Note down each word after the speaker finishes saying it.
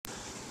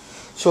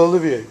So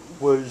Olivier,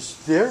 was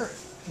there,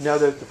 now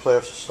that the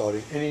playoffs are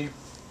starting, any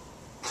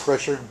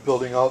pressure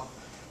building up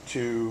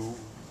to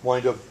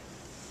wind up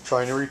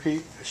trying to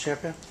repeat as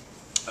champion?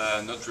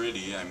 Not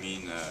really. I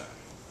mean,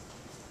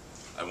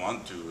 I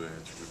want to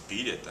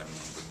repeat it. I mean,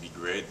 it would be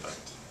great, but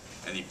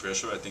any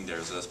pressure, I think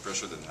there's less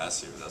pressure than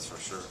last year, that's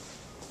for sure.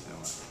 You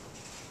know,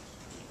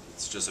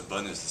 it's just a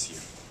bonus this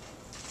year.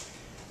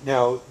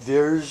 Now,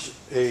 there's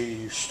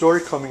a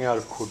story coming out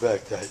of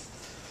Quebec that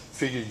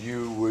figured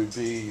you would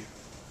be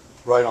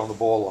right on the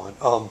ball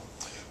on.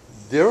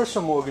 There are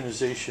some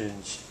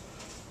organizations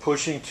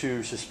pushing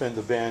to suspend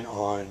the ban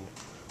on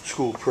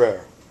school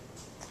prayer.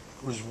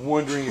 I was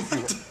wondering if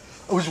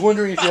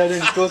you had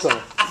any thoughts on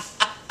it.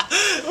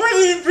 Where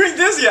did you bring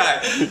this guy?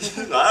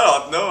 I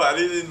don't know. I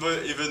didn't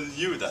even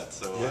knew that.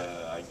 So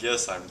yeah. I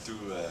guess I'm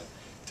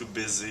too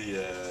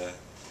busy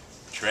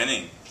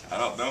training. I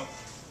don't know.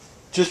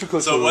 Just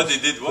because. So what they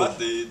did? What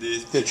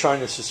they're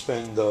trying to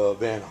suspend the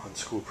ban on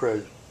school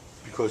prayer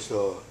because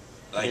the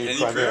like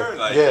any prayer,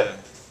 like yeah.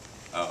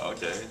 Oh,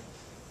 okay.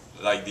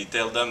 Like they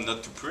tell them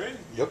not to pray.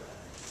 Yep.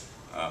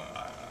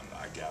 I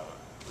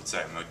would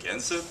say I'm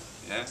against it.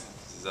 Yeah.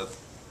 Is that?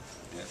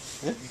 Yeah.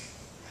 Yeah.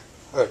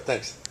 All right.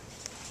 Thanks.